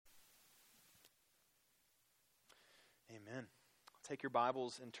take your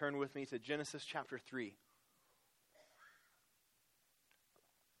Bibles and turn with me to Genesis chapter 3.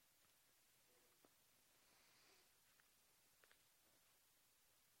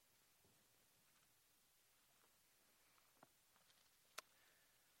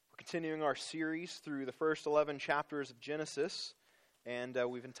 We're continuing our series through the first 11 chapters of Genesis, and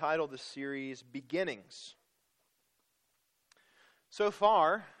we've entitled this series Beginnings. So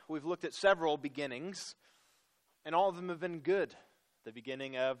far, we've looked at several beginnings, and all of them have been good. The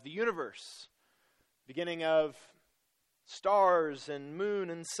beginning of the universe, beginning of stars and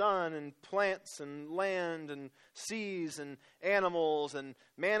moon and sun and plants and land and seas and animals and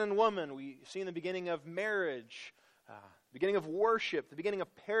man and woman. We've seen the beginning of marriage, beginning of worship, the beginning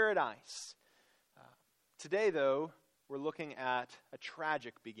of paradise. Today, though, we're looking at a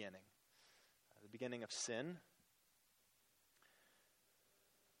tragic beginning, the beginning of sin,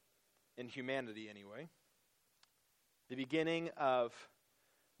 in humanity anyway. The beginning of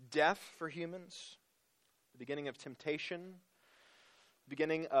death for humans, the beginning of temptation, the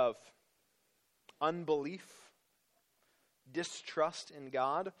beginning of unbelief, distrust in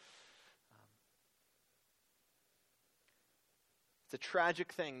God. It's a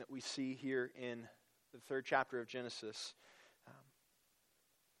tragic thing that we see here in the third chapter of Genesis.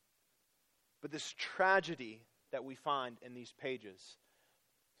 But this tragedy that we find in these pages,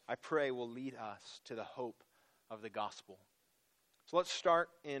 I pray, will lead us to the hope of the gospel. So let's start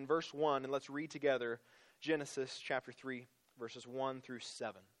in verse 1 and let's read together Genesis chapter 3, verses 1 through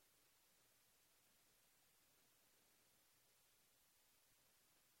 7.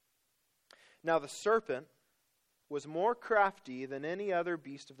 Now the serpent was more crafty than any other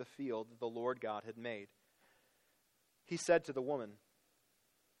beast of the field that the Lord God had made. He said to the woman,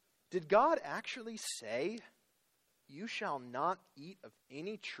 "Did God actually say, 'You shall not eat of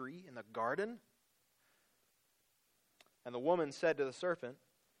any tree in the garden'?" And the woman said to the serpent,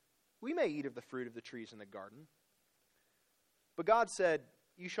 "We may eat of the fruit of the trees in the garden." But God said,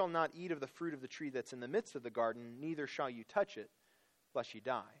 "You shall not eat of the fruit of the tree that's in the midst of the garden, neither shall you touch it, lest you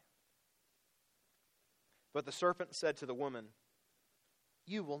die." But the serpent said to the woman,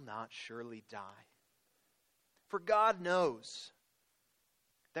 "You will not surely die. For God knows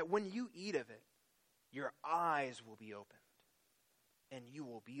that when you eat of it, your eyes will be opened, and you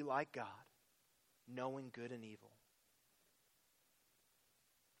will be like God, knowing good and evil."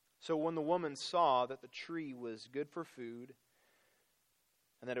 So when the woman saw that the tree was good for food,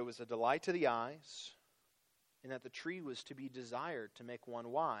 and that it was a delight to the eyes, and that the tree was to be desired to make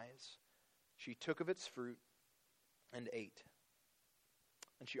one wise, she took of its fruit and ate.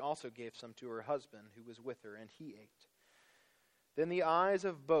 And she also gave some to her husband who was with her, and he ate. Then the eyes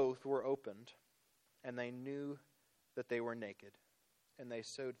of both were opened, and they knew that they were naked, and they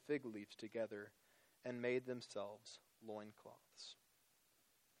sewed fig leaves together and made themselves loincloths.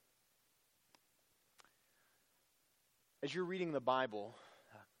 As you're reading the Bible,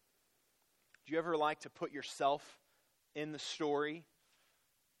 do you ever like to put yourself in the story?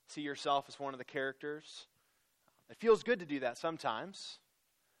 See yourself as one of the characters? It feels good to do that sometimes,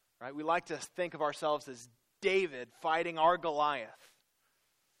 right? We like to think of ourselves as David fighting our Goliath.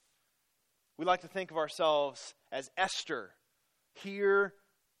 We like to think of ourselves as Esther, here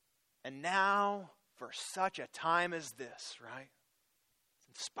and now for such a time as this, right? It's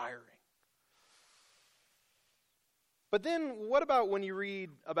inspiring. But then what about when you read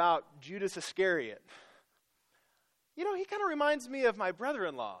about Judas Iscariot? You know, he kind of reminds me of my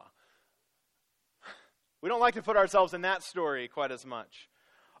brother-in-law. We don't like to put ourselves in that story quite as much.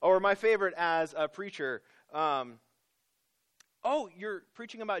 Or my favorite as a preacher, oh, you're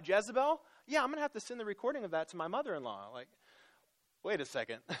preaching about Jezebel? Yeah, I'm going to have to send the recording of that to my mother-in-law. Like, wait a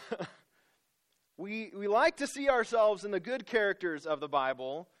second. We like to see ourselves in the good characters of the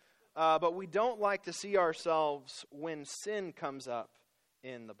Bible, but we don't like to see ourselves when sin comes up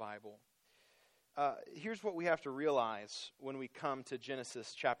in the Bible. Here's what we have to realize when we come to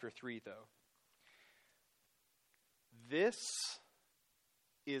Genesis chapter 3, though. This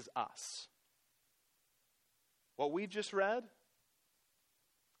is us. What we've just read,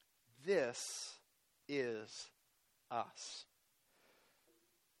 this is us.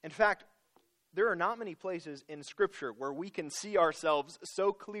 In fact, there are not many places in Scripture where we can see ourselves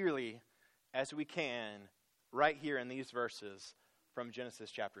so clearly as we can right here in these verses from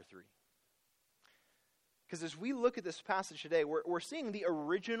Genesis chapter 3. Because as we look at this passage today, we're seeing the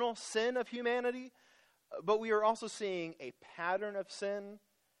original sin of humanity, but we are also seeing a pattern of sin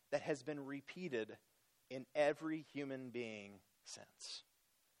that has been repeated in every human being since.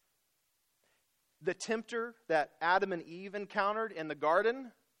 The tempter that Adam and Eve encountered in the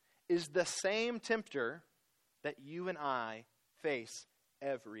garden is the same tempter that you and I face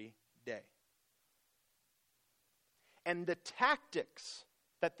every day. And the tactics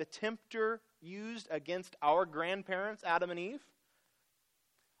that the tempter used against our grandparents, Adam and Eve,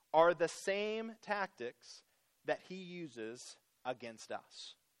 are the same tactics that he uses against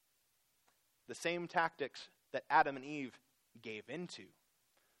us. The same tactics that Adam and Eve gave into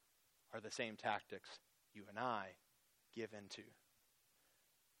are the same tactics you and I give into.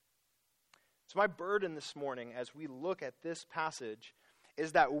 So my burden this morning as we look at this passage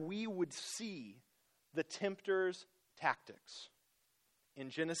is that we would see the tempter's tactics in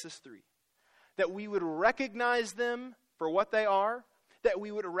Genesis 3. That we would recognize them for what they are. That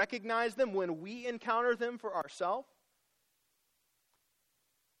we would recognize them when we encounter them for ourselves.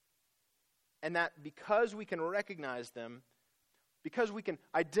 And that because we can recognize them, because we can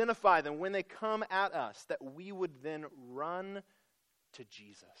identify them when they come at us, that we would then run to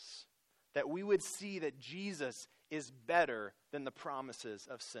Jesus. That we would see that Jesus is better than the promises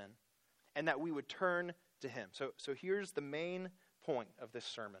of sin. And that we would turn to him. So here's the main point of this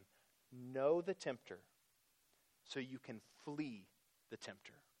sermon. Know the tempter so you can flee the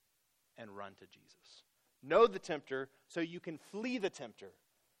tempter and run to Jesus. Know the tempter so you can flee the tempter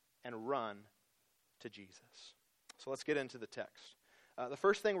and run to Jesus. So let's get into the text. The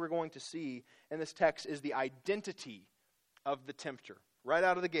first thing we're going to see in this text is the identity of the tempter, right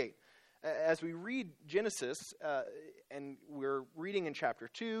out of the gate. As we read Genesis, and we're reading in chapter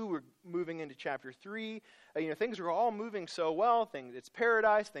 2, we're moving into chapter 3, things are all moving so well, it's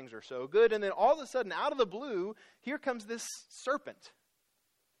paradise, things are so good, and then all of a sudden, out of the blue, here comes this serpent.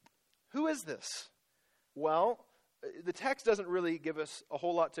 Who is this? Well, the text doesn't really give us a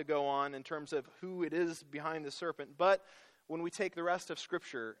whole lot to go on in terms of who it is behind the serpent, but when we take the rest of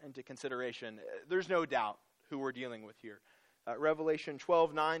Scripture into consideration, there's no doubt who we're dealing with here. Revelation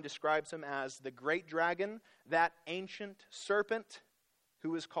 12:9 describes him as the great dragon, that ancient serpent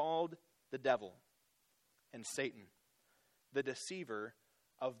who is called the devil and Satan, the deceiver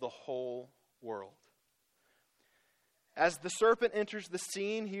of the whole world. As the serpent enters the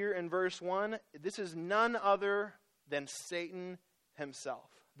scene here in verse 1, this is none other than Satan himself.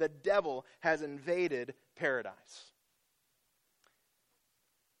 The devil has invaded paradise.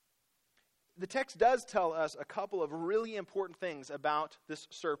 The text does tell us a couple of really important things about this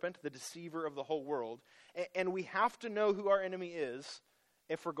serpent, the deceiver of the whole world. And we have to know who our enemy is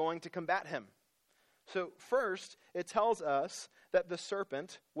if we're going to combat him. So first, it tells us that the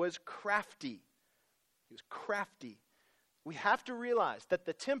serpent was crafty. He was crafty. We have to realize that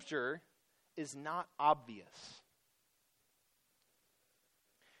the tempter is not obvious.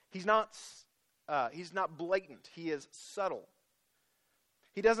 He's not blatant. He is subtle.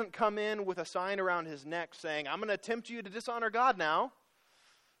 He doesn't come in with a sign around his neck saying, I'm going to tempt you to dishonor God now.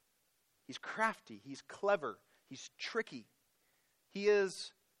 He's crafty. He's clever. He's tricky. He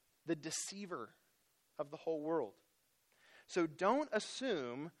is the deceiver of the whole world. So don't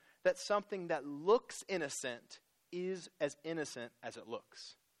assume that something that looks innocent is as innocent as it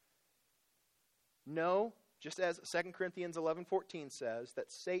looks. No, just as 2 Corinthians 11:14 says, that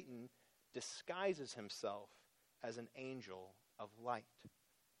Satan disguises himself as an angel of light.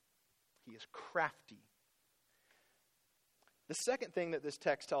 He is crafty. The second thing that this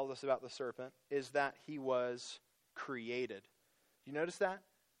text tells us about the serpent is that he was created. Do you notice that?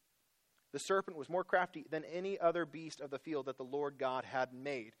 The serpent was more crafty than any other beast of the field that the Lord God had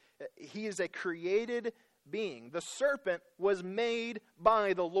made. He is a created being. The serpent was made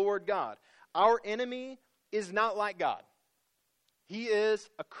by the Lord God. Our enemy is not like God. He is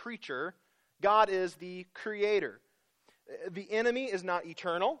a creature. God is the creator. The enemy is not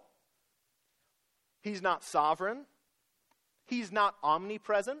eternal. He's not sovereign. He's not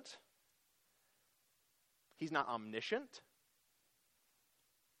omnipresent. He's not omniscient.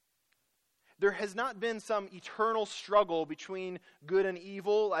 There has not been some eternal struggle between good and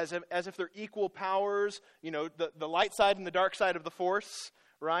evil as if they're equal powers, the light side and the dark side of the force,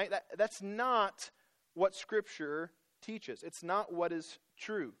 right? That's not what Scripture teaches. It's not what is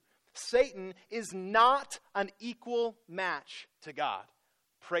true. Satan is not an equal match to God.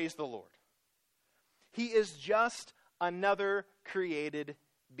 Praise the Lord. He is just another created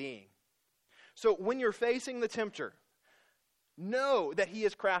being. So when you're facing the tempter, know that he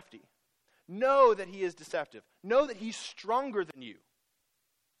is crafty. Know that he is deceptive. Know that he's stronger than you.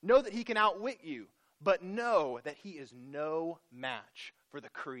 Know that he can outwit you. But know that he is no match for the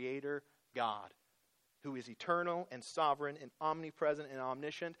Creator God, who is eternal and sovereign and omnipresent and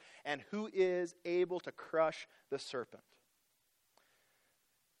omniscient, and who is able to crush the serpent.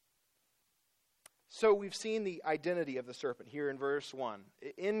 So we've seen the identity of the serpent here in verse 1.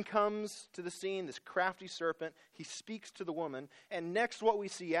 In comes to the scene this crafty serpent. He speaks to the woman. And next what we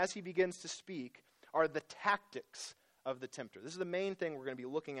see as he begins to speak are the tactics of the tempter. This is the main thing we're going to be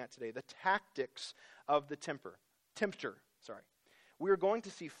looking at today, the tactics of the tempter. We are going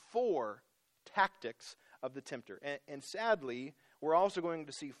to see 4 tactics of the tempter. And sadly, we're also going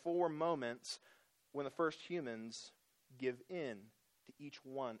to see 4 moments when the first humans give in to each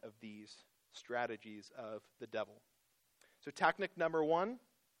one of these strategies of the devil. So tactic number 1,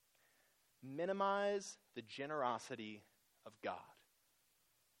 minimize the generosity of God.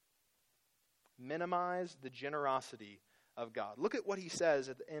 Minimize the generosity of God. Look at what he says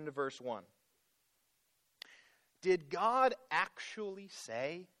at the end of verse 1. Did God actually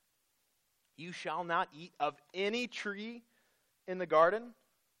say, "You shall not eat of any tree in the garden"?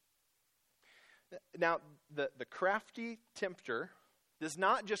 Now, the crafty tempter does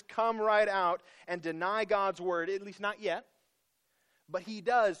not just come right out and deny God's word, at least not yet, but he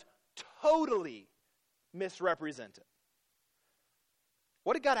does totally misrepresent it.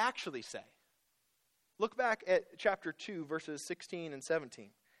 What did God actually say? Look back at chapter 2, verses 16 and 17.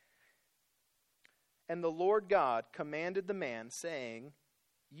 And the Lord God commanded the man, saying,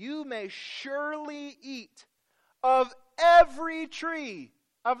 "You may surely eat of every tree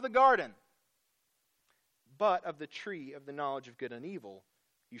of the garden, but of the tree of the knowledge of good and evil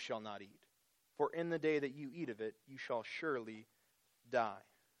you shall not eat. For in the day that you eat of it, you shall surely die."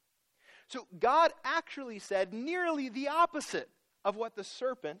 So God actually said nearly the opposite of what the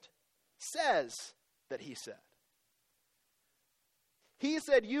serpent says that he said. He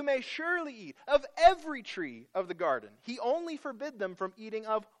said, "You may surely eat of every tree of the garden." He only forbid them from eating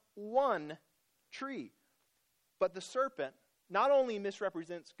of one tree. But the serpent not only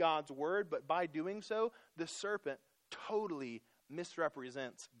misrepresents God's word, but by doing so, the serpent totally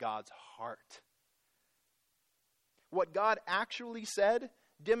misrepresents God's heart. What God actually said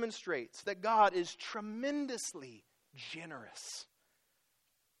demonstrates that God is tremendously generous.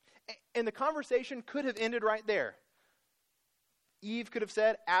 And the conversation could have ended right there. Eve could have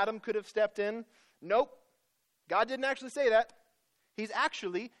said, Adam could have stepped in. Nope, God didn't actually say that. He's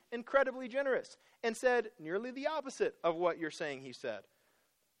actually incredibly generous and said nearly the opposite of what you're saying he said.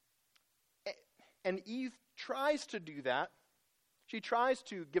 And Eve tries to do that. She tries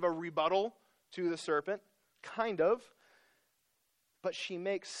to give a rebuttal to the serpent, kind of. But she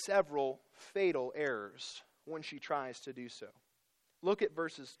makes several fatal errors when she tries to do so. Look at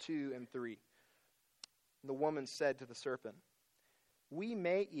verses 2 and 3. The woman said to the serpent, "We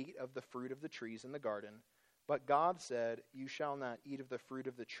may eat of the fruit of the trees in the garden, but God said, 'You shall not eat of the fruit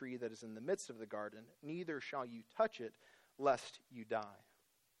of the tree that is in the midst of the garden, neither shall you touch it, lest you die.'"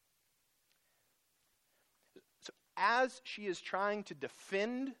 So as she is trying to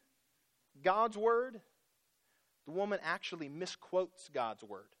defend God's word, the woman actually misquotes God's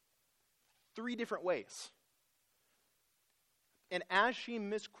word 3 different ways. And as she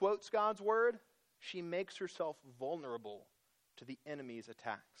misquotes God's word, she makes herself vulnerable to the enemy's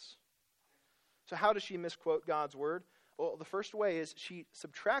attacks. So how does she misquote God's word? Well, the first way is she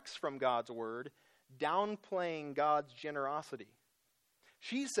subtracts from God's word, downplaying God's generosity.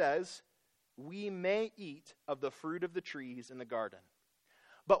 She says, "We may eat of the fruit of the trees in the garden."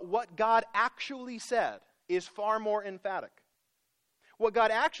 But what God actually said is far more emphatic. What God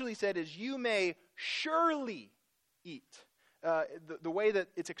actually said is, "You may surely eat." The way that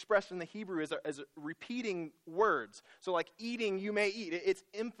it's expressed in the Hebrew is as repeating words. So like eating, you may eat. It's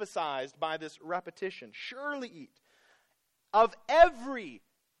emphasized by this repetition. Surely eat of every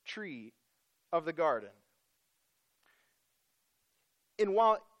tree of the garden. And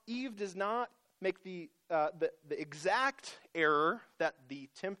while Eve does not make the exact error that the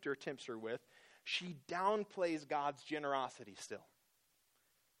tempter tempts her with, she downplays God's generosity still,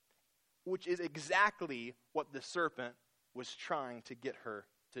 which is exactly what the serpent was trying to get her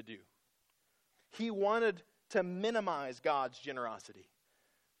to do. He wanted to minimize God's generosity.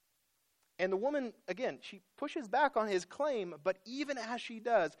 And the woman, again, she pushes back on his claim, but even as she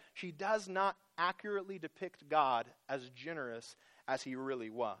does not accurately depict God as generous as he really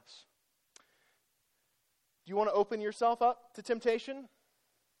was. Do you want to open yourself up to temptation?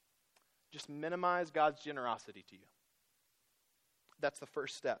 Just minimize God's generosity to you. That's the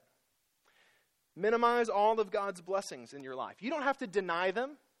first step. Minimize all of God's blessings in your life. You don't have to deny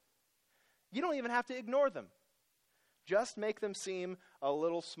them. You don't even have to ignore them. Just make them seem a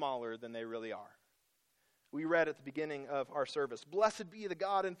little smaller than they really are. We read at the beginning of our service, "Blessed be the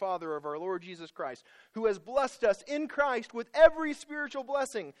God and Father of our Lord Jesus Christ, who has blessed us in Christ with every spiritual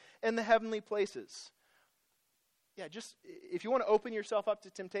blessing in the heavenly places." Yeah, just if you want to open yourself up to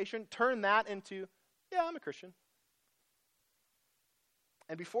temptation, turn that into yeah, I'm a Christian.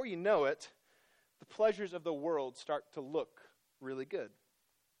 And before you know it, the pleasures of the world start to look really good.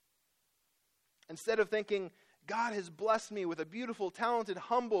 Instead of thinking, God has blessed me with a beautiful, talented,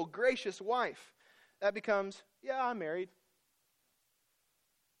 humble, gracious wife, that becomes, yeah, I'm married.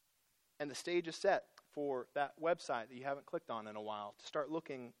 And the stage is set for that website that you haven't clicked on in a while to start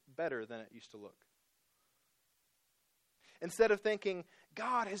looking better than it used to look. Instead of thinking,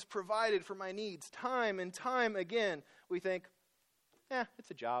 God has provided for my needs time and time again, we think,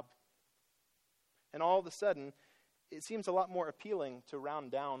 it's a job. And all of a sudden, it seems a lot more appealing to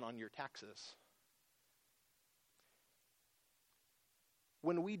round down on your taxes.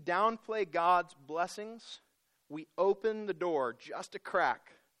 When we downplay God's blessings, we open the door just a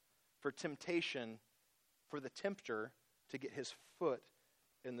crack for temptation, for the tempter to get his foot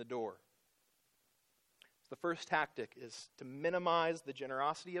in the door. The first tactic is to minimize the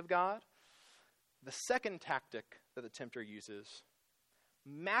generosity of God. The second tactic that the tempter uses,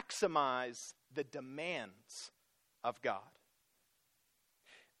 maximize the demands of God.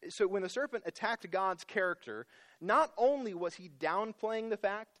 So when the serpent attacked God's character, not only was he downplaying the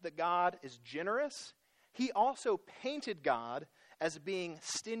fact that God is generous, he also painted God as being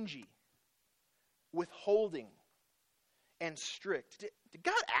stingy, withholding, and strict. Did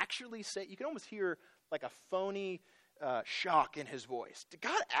God actually say, you can almost hear like a phony shock in his voice. Did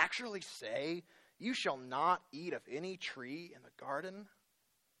God actually say, you shall not eat of any tree in the garden?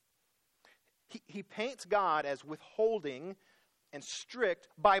 He paints God as withholding and strict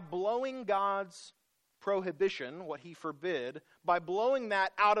by blowing God's prohibition, what he forbid, by blowing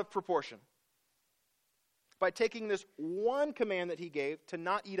that out of proportion. By taking this one command that he gave to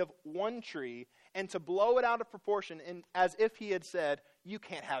not eat of one tree and to blow it out of proportion as if he had said, you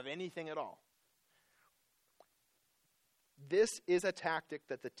can't have anything at all. This is a tactic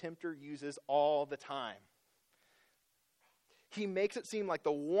that the tempter uses all the time. He makes it seem like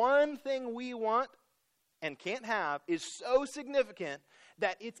the one thing we want and can't have is so significant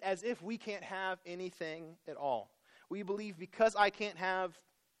that it's as if we can't have anything at all. We believe because I can't have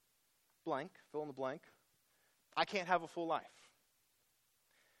blank, fill in the blank, I can't have a full life.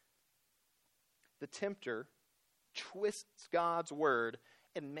 The tempter twists God's word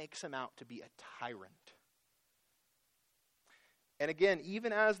and makes him out to be a tyrant. And again,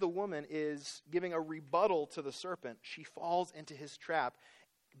 even as the woman is giving a rebuttal to the serpent, she falls into his trap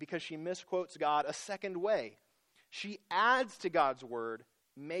because she misquotes God a second way. She adds to God's word,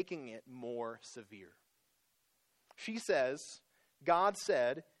 making it more severe. She says, God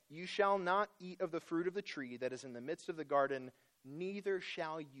said, you shall not eat of the fruit of the tree that is in the midst of the garden, neither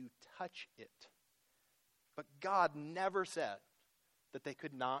shall you touch it. But God never said that they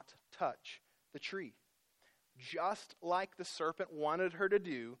could not touch the tree. Just like the serpent wanted her to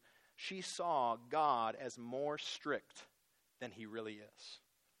do, she saw God as more strict than he really is.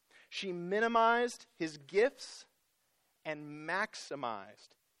 She minimized his gifts and maximized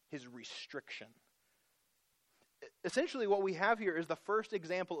his restriction. Essentially, what we have here is the first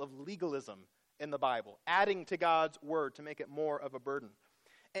example of legalism in the Bible, adding to God's word to make it more of a burden.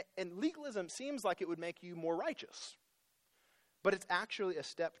 And legalism seems like it would make you more righteous, but it's actually a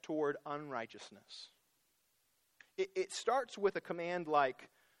step toward unrighteousness. It starts with a command like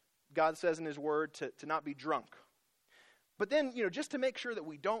God says in his word to not be drunk. But then, just to make sure that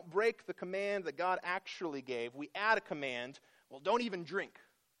we don't break the command that God actually gave, we add a command, well, don't even drink.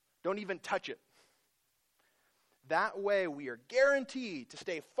 Don't even touch it. That way we are guaranteed to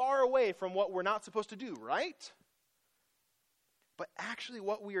stay far away from what we're not supposed to do, right? But actually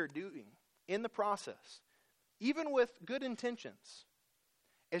what we are doing in the process, even with good intentions,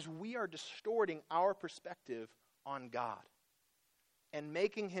 is we are distorting our perspective on God and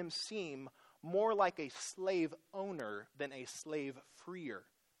making him seem more like a slave owner than a slave freer,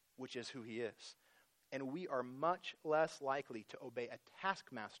 which is who he is. And we are much less likely to obey a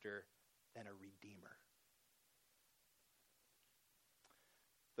taskmaster than a redeemer.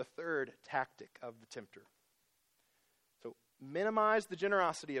 The third tactic of the tempter. So minimize the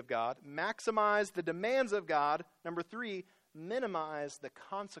generosity of God, maximize the demands of God. Number 3, minimize the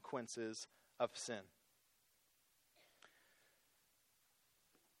consequences of sin.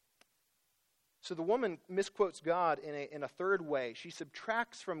 So the woman misquotes God in a third way. She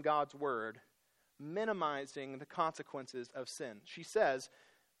subtracts from God's word, minimizing the consequences of sin. She says,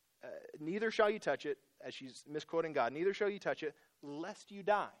 neither shall you touch it, as she's misquoting God, neither shall you touch it, lest you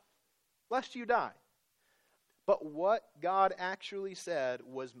die. Lest you die. But what God actually said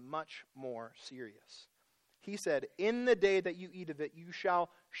was much more serious. He said, in the day that you eat of it, you shall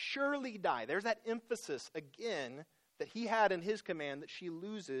surely die. There's that emphasis again that he had in his command that she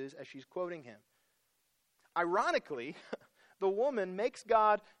loses as she's quoting him. Ironically, the woman makes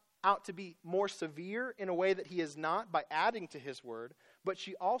God out to be more severe in a way that he is not by adding to his word, but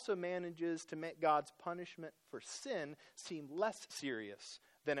she also manages to make God's punishment for sin seem less serious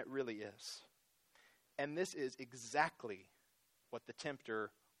than it really is. And this is exactly what the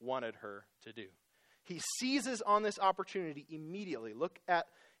tempter wanted her to do. He seizes on this opportunity immediately. Look at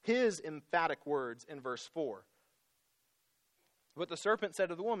his emphatic words in verse 4. But the serpent said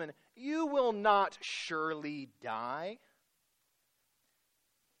to the woman, "You will not surely die."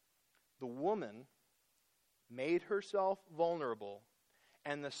 The woman made herself vulnerable,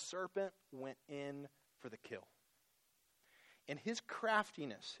 and the serpent went in for the kill. In his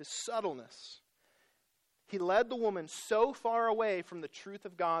craftiness, his subtleness, he led the woman so far away from the truth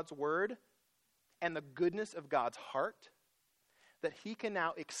of God's word and the goodness of God's heart that he can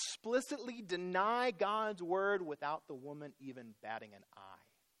now explicitly deny God's word without the woman even batting an eye.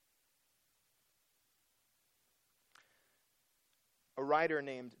 A writer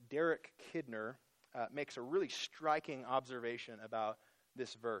named Derek Kidner makes a really striking observation about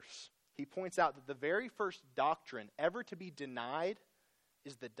this verse. He points out that the very first doctrine ever to be denied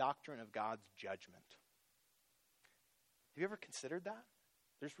is the doctrine of God's judgment. Have you ever considered that?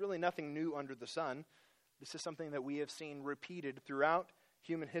 There's really nothing new under the sun. This is something that we have seen repeated throughout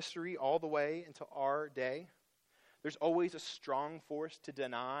human history all the way into our day. There's always a strong force to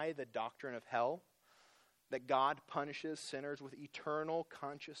deny the doctrine of hell, that God punishes sinners with eternal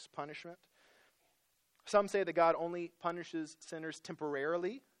conscious punishment. Some say that God only punishes sinners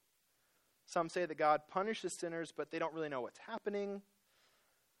temporarily. Some say that God punishes sinners, but they don't really know what's happening.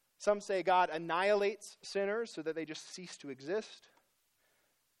 Some say God annihilates sinners so that they just cease to exist.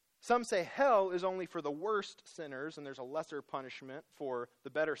 Some say hell is only for the worst sinners, and there's a lesser punishment for the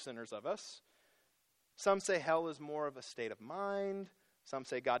better sinners of us. Some say hell is more of a state of mind. Some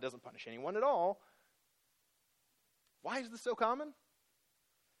say God doesn't punish anyone at all. Why is this so common?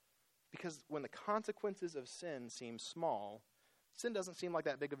 Because when the consequences of sin seem small, sin doesn't seem like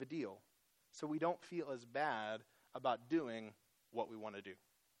that big of a deal. So we don't feel as bad about doing what we want to do.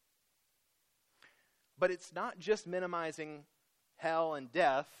 But it's not just minimizing hell and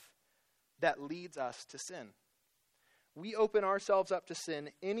death that leads us to sin. We open ourselves up to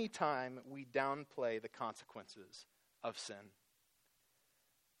sin anytime we downplay the consequences of sin.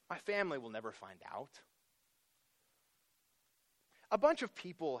 My family will never find out. A bunch of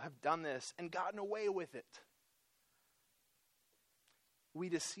people have done this and gotten away with it. We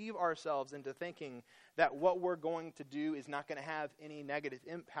deceive ourselves into thinking that what we're going to do is not going to have any negative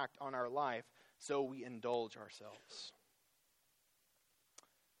impact on our life, so we indulge ourselves.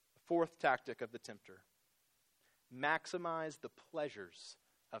 The fourth tactic of the tempter: maximize the pleasures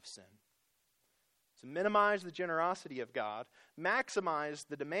of sin. So minimize the generosity of God, maximize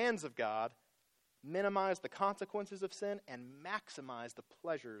the demands of God, minimize the consequences of sin, and maximize the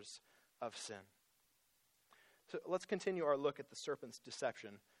pleasures of sin. So let's continue our look at the serpent's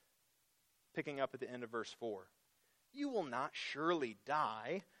deception, picking up at the end of verse 4. You will not surely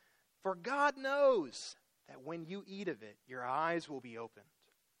die, for God knows that when you eat of it, your eyes will be opened,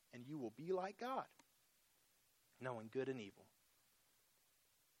 and you will be like God, knowing good and evil.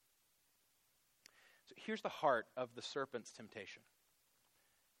 So here's the heart of the serpent's temptation.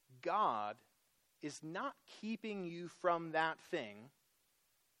 God is not keeping you from that thing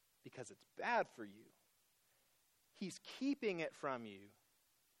because it's bad for you. He's keeping it from you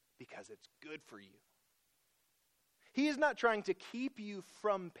because it's good for you. He is not trying to keep you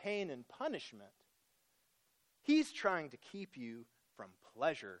from pain and punishment. He's trying to keep you from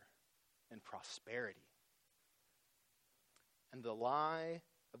pleasure and prosperity. And the lie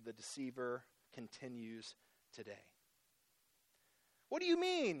of the deceiver continues today. What do you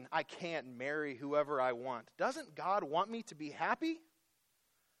mean I can't marry whoever I want? Doesn't God want me to be happy?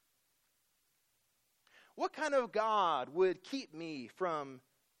 What kind of God would keep me from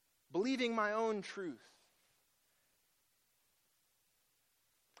believing my own truth?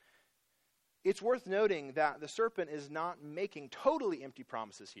 It's worth noting that the serpent is not making totally empty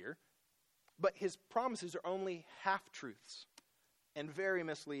promises here, but his promises are only half-truths and very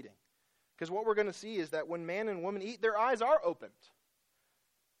misleading. Because what we're going to see is that when man and woman eat, their eyes are opened,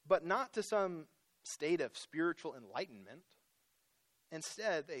 but not to some state of spiritual enlightenment.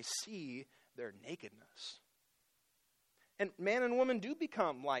 Instead, they see their nakedness. And man and woman do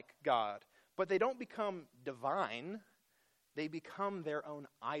become like God, but they don't become divine. They become their own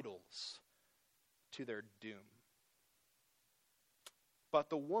idols to their doom. But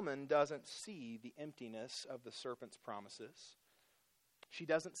the woman doesn't see the emptiness of the serpent's promises. She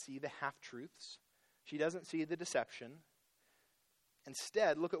doesn't see the half-truths. She doesn't see the deception.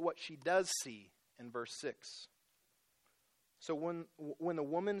 Instead, look at what she does see in verse 6. So when the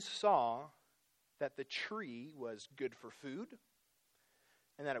woman saw that the tree was good for food,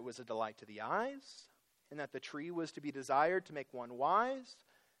 and that it was a delight to the eyes, and that the tree was to be desired to make one wise,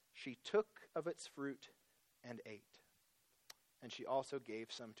 she took of its fruit and ate. And she also gave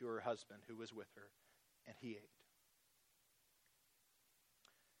some to her husband who was with her, and he ate.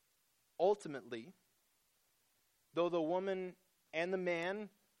 Ultimately, though the woman and the man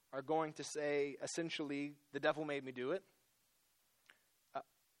are going to say, essentially, the devil made me do it,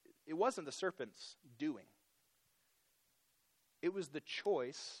 it wasn't the serpent's doing. It was the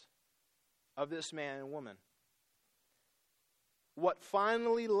choice of this man and woman. What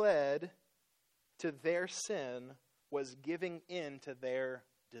finally led to their sin was giving in to their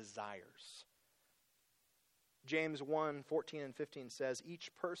desires. James 1:14 and 15 says,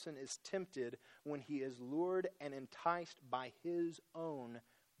 each person is tempted when he is lured and enticed by his own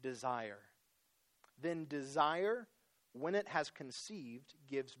desire. Then desire, when it has conceived,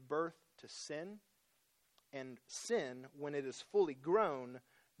 gives birth to sin, and sin, when it is fully grown,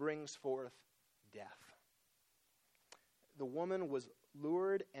 brings forth death. The woman was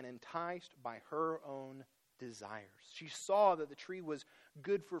lured and enticed by her own desires. She saw that the tree was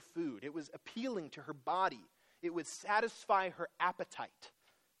good for food. It was appealing to her body. It would satisfy her appetite.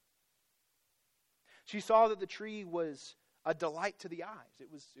 She saw that the tree was a delight to the eyes. It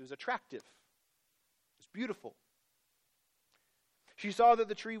was attractive. It was beautiful. She saw that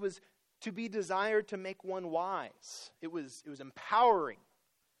the tree was to be desired to make one wise. It was empowering.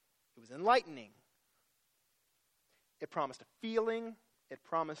 It was enlightening. It promised a feeling. It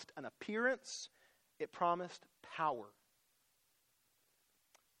promised an appearance. It promised power.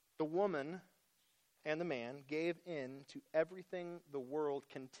 The woman and the man gave in to everything the world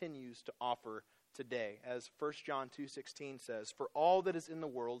continues to offer today. As 1 John 2:16 says, for all that is in the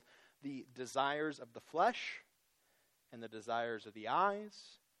world, the desires of the flesh and the desires of the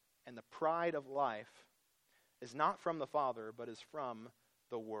eyes and the pride of life is not from the Father, but is from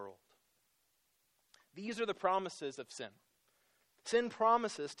the world. These are the promises of sin. Sin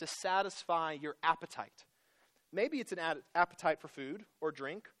promises to satisfy your appetite. Maybe it's an appetite for food or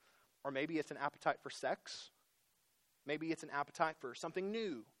drink, or maybe it's an appetite for sex. Maybe it's an appetite for something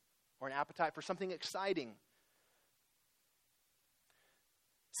new, or an appetite for something exciting.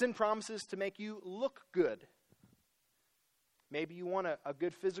 Sin promises to make you look good. Maybe you want a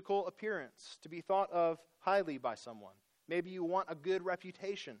good physical appearance, to be thought of highly by someone. Maybe you want a good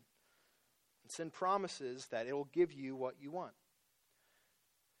reputation. And sin promises that it will give you what you want.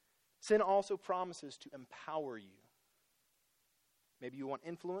 Sin also promises to empower you. Maybe you want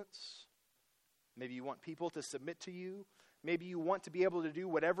influence. Maybe you want people to submit to you. Maybe you want to be able to do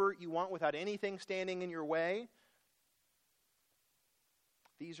whatever you want without anything standing in your way.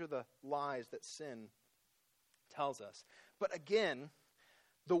 These are the lies that sin tells us. But again,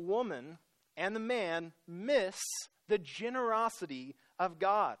 the woman and the man miss the generosity of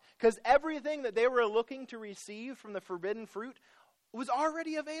God. Because everything that they were looking to receive from the forbidden fruit was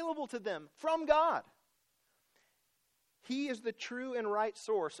already available to them from God. He is the true and right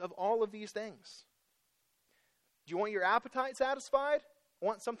source of all of these things. Do you want your appetite satisfied?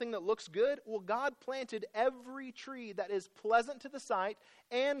 Want something that looks good? Well, God planted every tree that is pleasant to the sight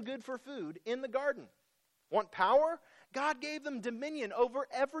and good for food in the garden. Want power? God gave them dominion over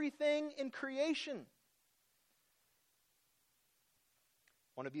everything in creation.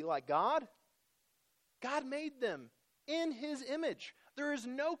 Want to be like God? God made them in His image. There is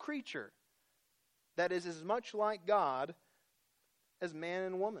no creature that is as much like God as man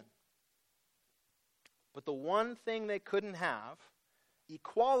and woman. But the one thing they couldn't have,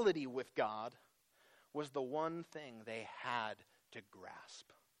 equality with God, was the one thing they had to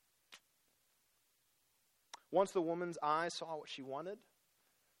grasp. Once the woman's eyes saw what she wanted,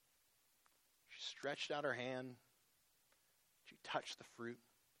 she stretched out her hand, she touched the fruit,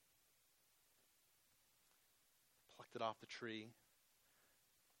 plucked it off the tree.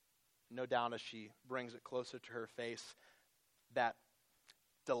 No doubt as she brings it closer to her face, that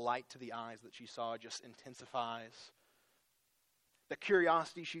delight to the eyes that she saw just intensifies. The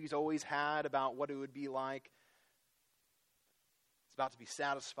curiosity she's always had about what it would be like, it's about to be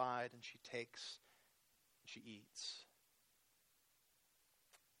satisfied, and she takes and she eats.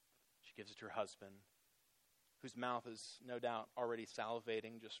 She gives it to her husband, whose mouth is no doubt already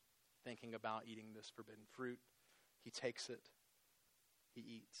salivating just thinking about eating this forbidden fruit. He takes it. He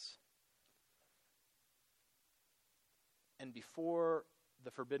eats. And before the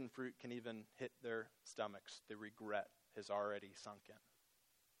forbidden fruit can even hit their stomachs, the regret has already sunk in.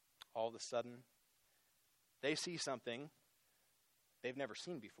 All of a sudden, they see something they've never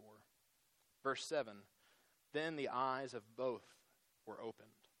seen before. Verse 7, then the eyes of both were opened,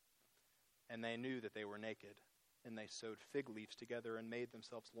 and they knew that they were naked, and they sewed fig leaves together and made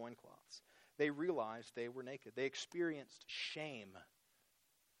themselves loincloths. They realized they were naked. They experienced shame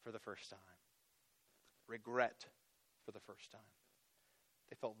for the first time, regret for the first time.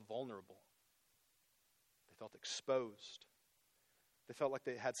 They felt vulnerable. They felt exposed. They felt like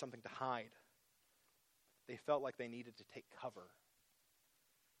they had something to hide. They felt like they needed to take cover.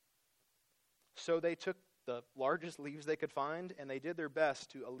 So they took the largest leaves they could find, and they did their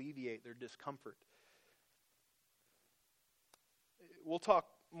best to alleviate their discomfort. We'll talk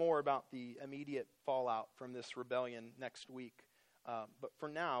more about the immediate fallout from this rebellion next week. But for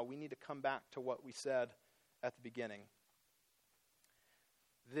now, we need to come back to what we said at the beginning.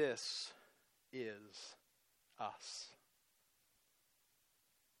 This is us.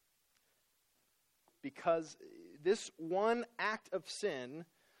 Because this one act of sin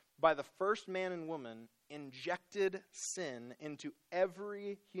by the first man and woman injected sin into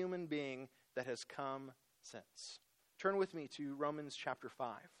every human being that has come since. Turn with me to Romans chapter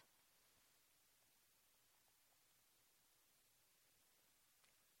 5.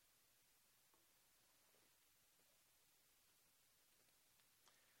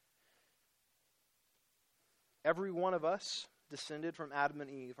 Every one of us, descended from Adam and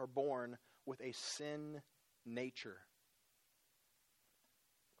Eve, are born with a sin nature.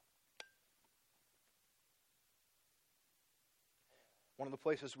 One of the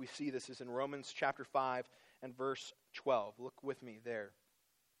places we see this is in Romans chapter 5 and verse 12. Look with me there.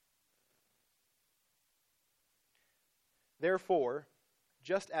 Therefore,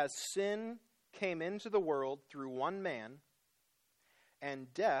 just as sin came into the world through one man,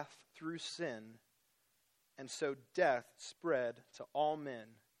 and death through sin, and so death spread to all men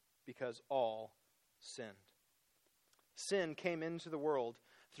because all sinned. Sin came into the world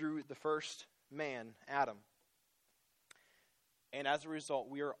through the first man, Adam. And as a result,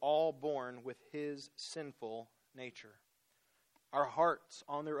 we are all born with his sinful nature. Our hearts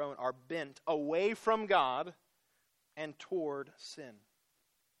on their own are bent away from God and toward sin.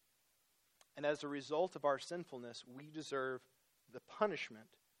 And as a result of our sinfulness, we deserve the punishment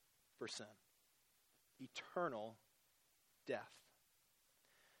for sin. Eternal death.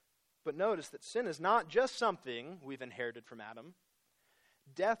 But notice that sin is not just something we've inherited from Adam.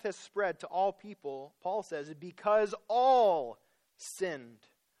 Death has spread to all people, Paul says, because all sinned.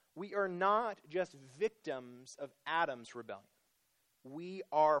 We are not just victims of Adam's rebellion. We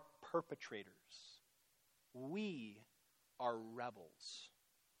are perpetrators. We are rebels.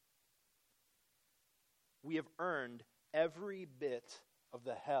 We have earned every bit of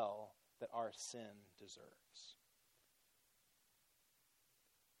the hell that our sin deserves.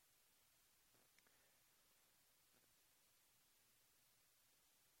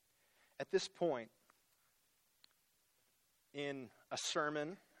 At this point, in a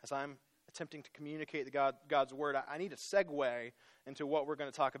sermon, as I'm attempting to communicate God's word, I need a segue into what we're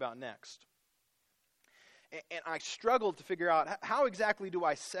going to talk about next. And I struggled to figure out how exactly do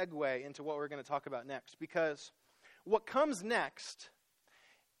I segue into what we're going to talk about next, because what comes next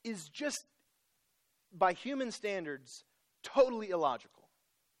is just, by human standards, totally illogical.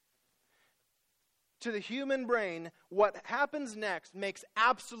 To the human brain, what happens next makes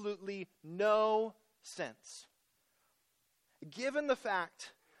absolutely no sense. Given the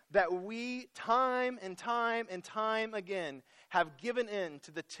fact that we, time and time and time again, have given in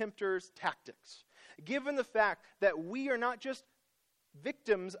to the tempter's tactics, given the fact that we are not just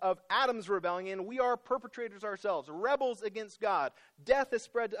victims of Adam's rebellion, we are perpetrators ourselves, rebels against God. Death has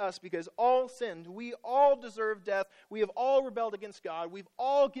spread to us because all sinned. We all deserve death. We have all rebelled against God. We've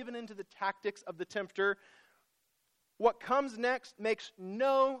all given in to the tactics of the tempter. What comes next makes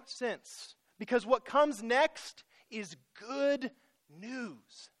no sense, because what comes next is good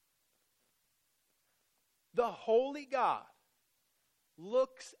news. The holy God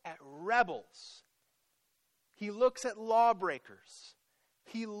looks at rebels. He looks at lawbreakers.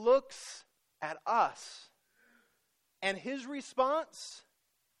 He looks at us. And his response?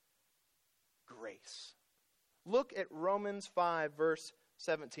 Grace. Look at Romans 5, verse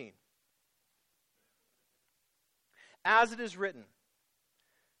 17. As it is written.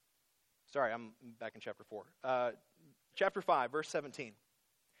 Sorry, I'm back in chapter 4. Chapter 5, verse 17.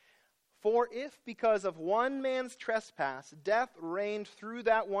 For if because of one man's trespass death reigned through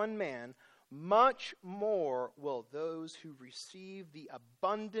that one man, much more will those who receive the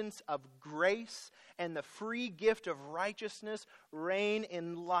abundance of grace and the free gift of righteousness reign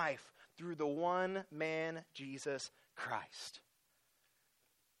in life through the one man, Jesus Christ.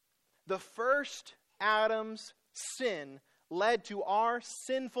 The first Adam's sin led to our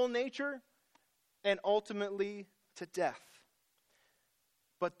sinful nature and ultimately to death.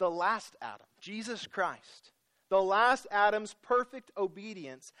 But the last Adam, Jesus Christ, the last Adam's perfect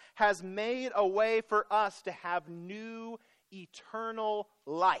obedience has made a way for us to have new eternal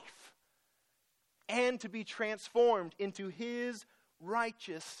life and to be transformed into his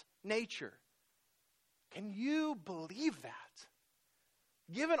righteous nature. Can you believe that?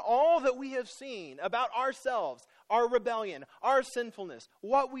 Given all that we have seen about ourselves, our rebellion, our sinfulness,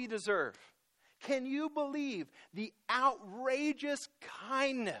 what we deserve, can you believe the outrageous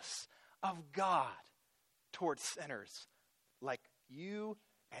kindness of God towards sinners like you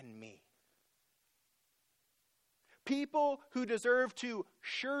and me? People who deserve to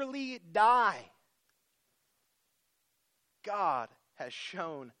surely die. God has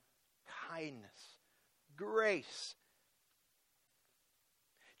shown kindness, grace.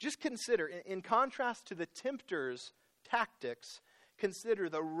 Just consider, in contrast to the tempter's tactics, consider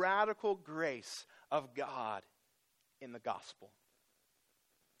the radical grace of God in the gospel.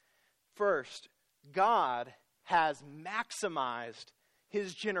 First, God has maximized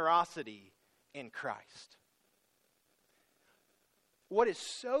his generosity in Christ. What is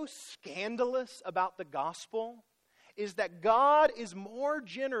so scandalous about the gospel is that God is more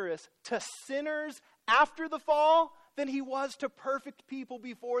generous to sinners after the fall than he was to perfect people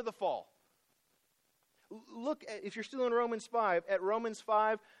before the fall. Look, if you're still in Romans 5, at Romans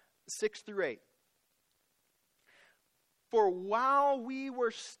 5, 6 through 8. For while we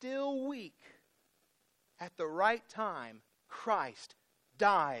were still weak, at the right time, Christ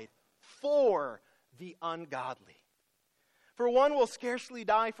died for the ungodly. For one will scarcely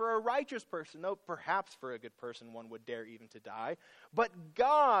die for a righteous person, though perhaps for a good person one would dare even to die. But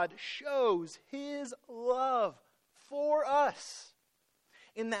God shows his love for us,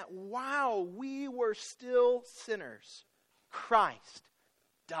 in that while we were still sinners, Christ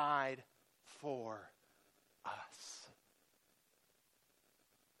died for us.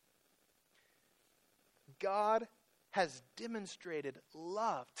 God has demonstrated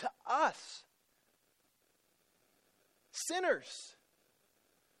love to us, sinners,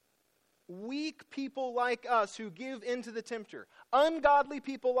 weak people like us who give in to the tempter, ungodly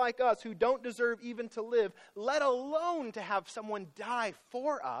people like us who don't deserve even to live, let alone to have someone die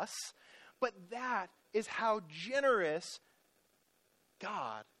for us. But that is how generous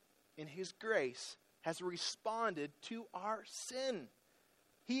God, in his grace, has responded to our sin.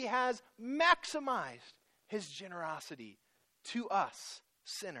 He has maximized his generosity to us,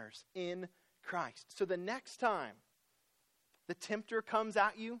 sinners, in Christ. So the next time the tempter comes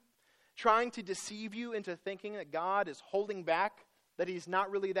at you, trying to deceive you into thinking that God is holding back, that he's not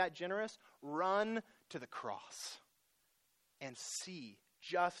really that generous, run to the cross and see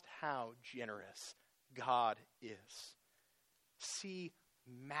just how generous God is. See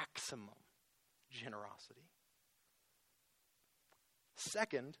maximum generosity.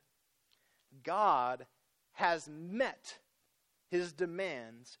 Second, God has met his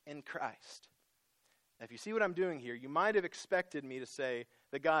demands in Christ. Now, if you see what I'm doing here, you might have expected me to say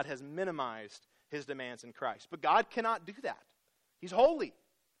that God has minimized his demands in Christ. But God cannot do that. He's holy.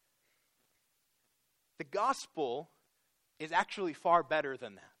 The gospel is actually far better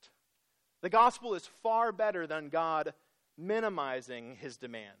than that. The gospel is far better than God minimizing his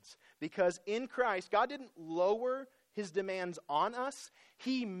demands. Because in Christ, God didn't lower his demands on us.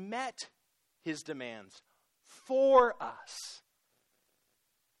 He met his demands for us.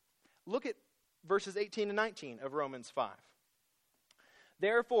 Look at verses 18 and 19 of Romans 5.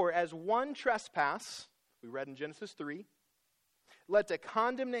 Therefore, as one trespass, we read in Genesis 3, led to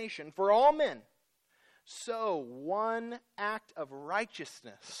condemnation for all men, so one act of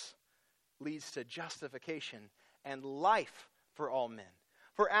righteousness leads to justification and life for all men.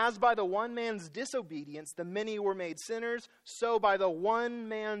 For as by the one man's disobedience the many were made sinners, so by the one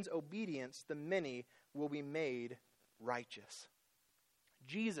man's obedience the many will be made righteous.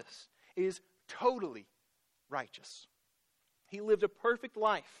 Jesus is totally righteous. He lived a perfect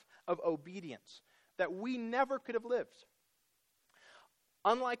life of obedience that we never could have lived.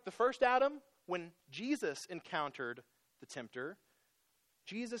 Unlike the first Adam, when Jesus encountered the tempter,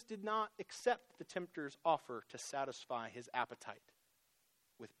 Jesus did not accept the tempter's offer to satisfy his appetite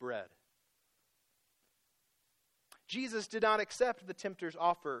with bread. Jesus did not accept the tempter's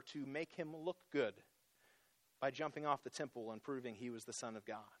offer to make him look good by jumping off the temple and proving he was the Son of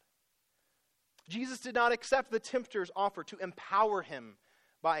God. Jesus did not accept the tempter's offer to empower him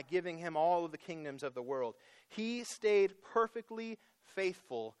by giving him all of the kingdoms of the world. He stayed perfectly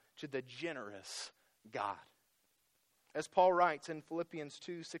faithful to the generous God. As Paul writes in Philippians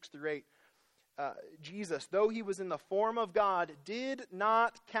 2, 6 through 8, Jesus, though he was in the form of God, did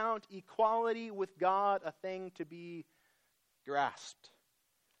not count equality with God a thing to be grasped,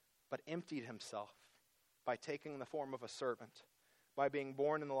 but emptied himself by taking the form of a servant, by being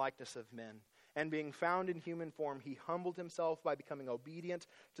born in the likeness of men. And being found in human form, he humbled himself by becoming obedient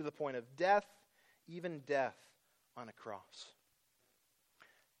to the point of death, even death on a cross.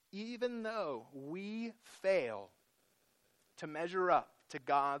 Even though we fail to measure up to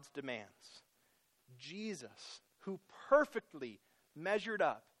God's demands, Jesus, who perfectly measured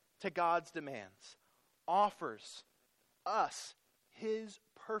up to God's demands, offers us his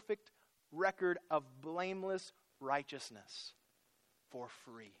perfect record of blameless righteousness for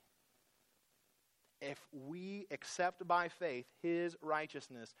free. If we accept by faith his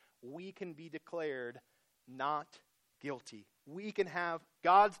righteousness, we can be declared not guilty. We can have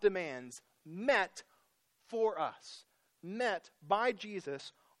God's demands met for us, met by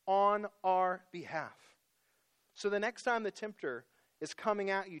Jesus on our behalf. So the next time the tempter is coming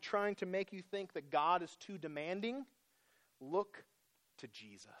at you, trying to make you think that God is too demanding, look to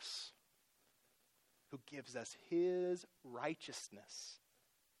Jesus, who gives us his righteousness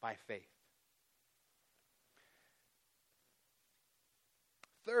by faith.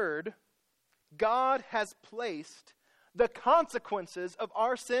 Third, God has placed the consequences of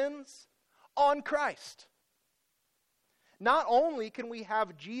our sins on Christ. Not only can we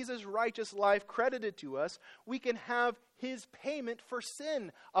have Jesus' righteous life credited to us, we can have his payment for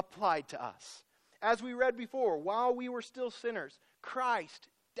sin applied to us. As we read before, while we were still sinners, Christ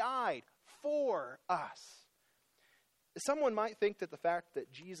died for us. Someone might think that the fact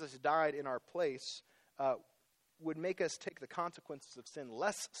that Jesus died in our place would make us take the consequences of sin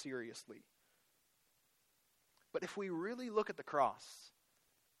less seriously. But if we really look at the cross,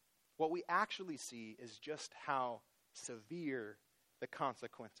 what we actually see is just how severe the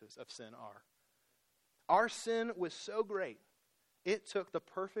consequences of sin are. Our sin was so great, it took the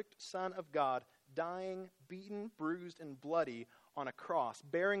perfect Son of God dying, beaten, bruised, and bloody on a cross,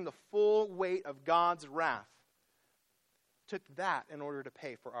 bearing the full weight of God's wrath. Took that in order to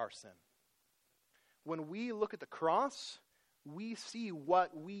pay for our sin. When we look at the cross, we see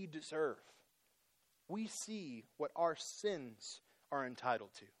what we deserve. We see what our sins are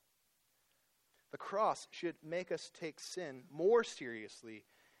entitled to. The cross should make us take sin more seriously,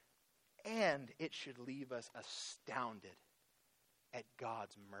 and it should leave us astounded at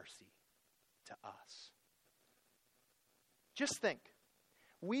God's mercy to us. Just think,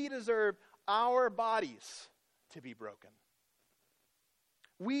 we deserve our bodies to be broken.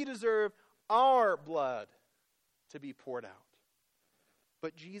 We deserve our blood to be poured out.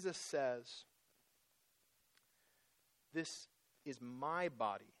 But Jesus says, this is my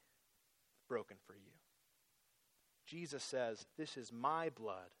body broken for you. Jesus says, this is my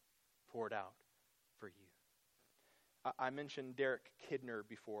blood poured out for you. I mentioned Derek Kidner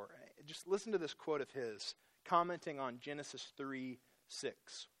before. Just listen to this quote of his, commenting on Genesis 3:6.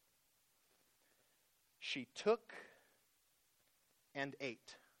 She took and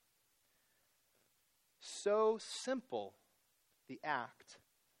ate. So simple the act,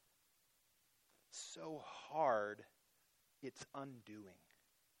 so hard its undoing.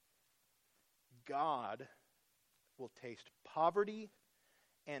 God will taste poverty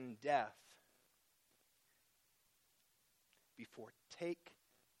and death before take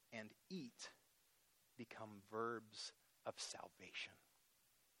and eat become verbs of salvation.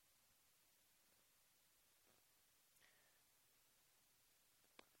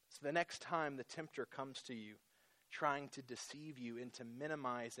 So the next time the tempter comes to you, trying to deceive you into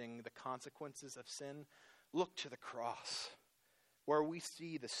minimizing the consequences of sin, look to the cross, where we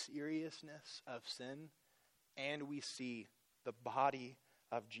see the seriousness of sin, and we see the body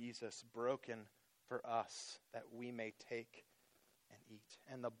of Jesus broken for us that we may take and eat,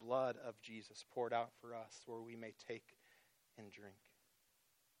 and the blood of Jesus poured out for us where we may take and drink.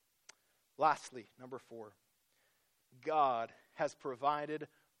 Lastly, number 4, God has provided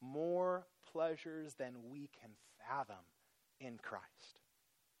more pleasures than we can fathom in Christ.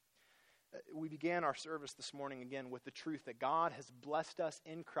 We began our service this morning again with the truth that God has blessed us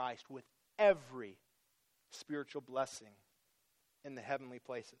in Christ with every spiritual blessing in the heavenly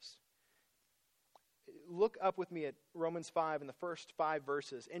places. Look up with me at Romans 5 in the first 5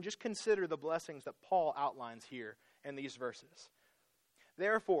 verses and just consider the blessings that Paul outlines here in these verses.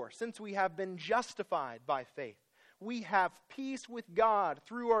 Therefore, since we have been justified by faith, we have peace with God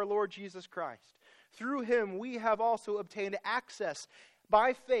through our Lord Jesus Christ. Through him we have also obtained access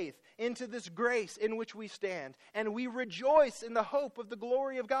by faith into this grace in which we stand, and we rejoice in the hope of the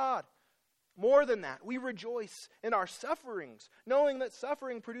glory of God. More than that, we rejoice in our sufferings, knowing that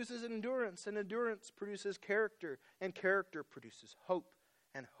suffering produces endurance, and endurance produces character, and character produces hope,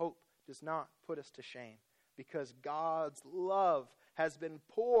 and hope does not put us to shame, because God's love has been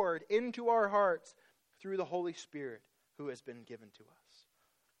poured into our hearts through the Holy Spirit who has been given to us.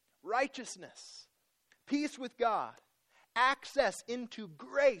 Righteousness, peace with God, access into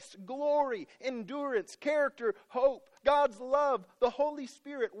grace, glory, endurance, character, hope, God's love, the Holy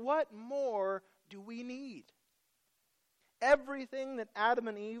Spirit. What more do we need? Everything that Adam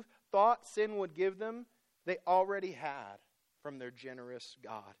and Eve thought sin would give them, they already had from their generous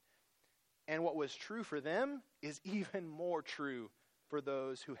God. And what was true for them is even more true for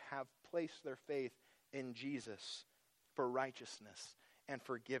those who have placed their faith in Jesus for righteousness and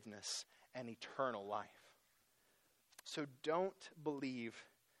forgiveness and eternal life. So don't believe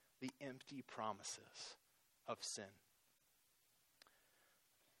the empty promises of sin.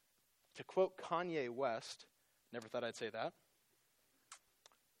 To quote Kanye West, never thought I'd say that.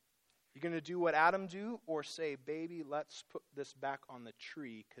 You're going to do what Adam do, or say, baby, let's put this back on the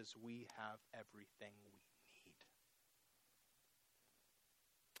tree because we have everything we need.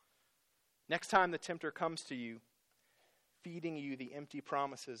 Next time the tempter comes to you, feeding you the empty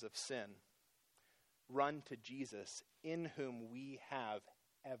promises of sin, run to Jesus, in whom we have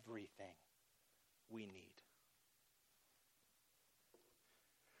everything we need.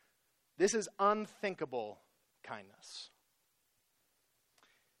 This is unthinkable kindness.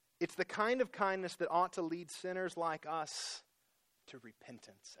 It's the kind of kindness that ought to lead sinners like us to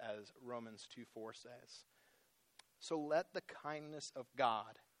repentance, as Romans 2:4 says. So let the kindness of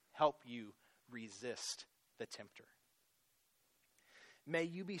God help you resist the tempter. May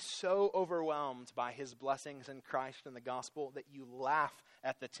you be so overwhelmed by his blessings in Christ and the gospel that you laugh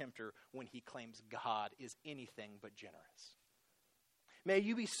at the tempter when he claims God is anything but generous. May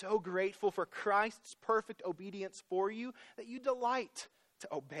you be so grateful for Christ's perfect obedience for you that you delight to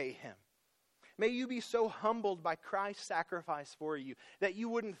obey him. May you be so humbled by Christ's sacrifice for you that you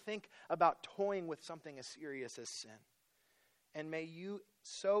wouldn't think about toying with something as serious as sin. And may you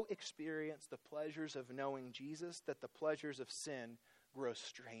so experience the pleasures of knowing Jesus that the pleasures of sin grow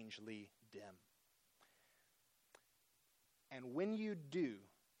strangely dim. And when you do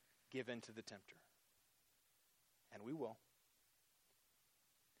give in to the tempter, and we will,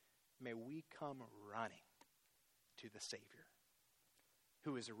 may we come running to the Savior,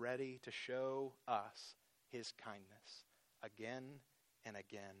 who is ready to show us his kindness again and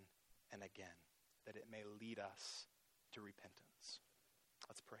again and again, that it may lead us to repentance.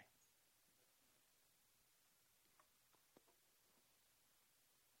 Let's pray.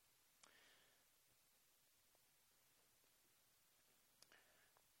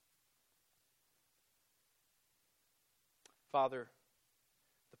 Father,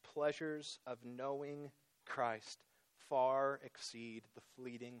 the pleasures of knowing Christ far exceed the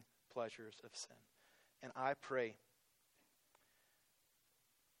fleeting pleasures of sin. And I pray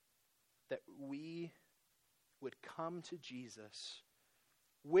that we would come to Jesus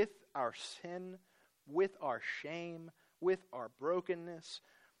with our sin, with our shame, with our brokenness,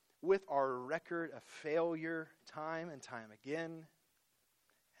 with our record of failure time and time again.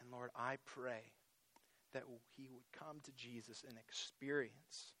 And Lord, I pray that he would come to Jesus and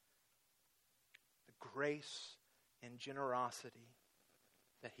experience the grace and generosity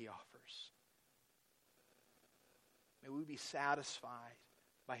that he offers. May we be satisfied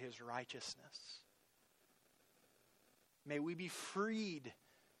by his righteousness. May we be freed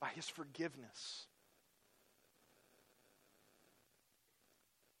by his forgiveness.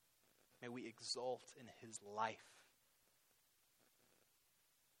 May we exult in his life.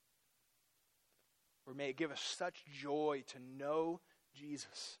 Or may it give us such joy to know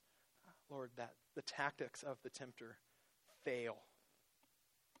Jesus, Lord, that the tactics of the tempter fail.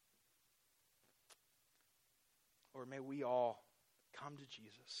 Or may we all come to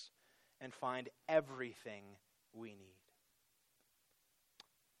Jesus and find everything we need.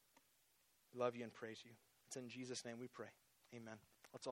 We love you and praise you. It's in Jesus' name we pray. Amen.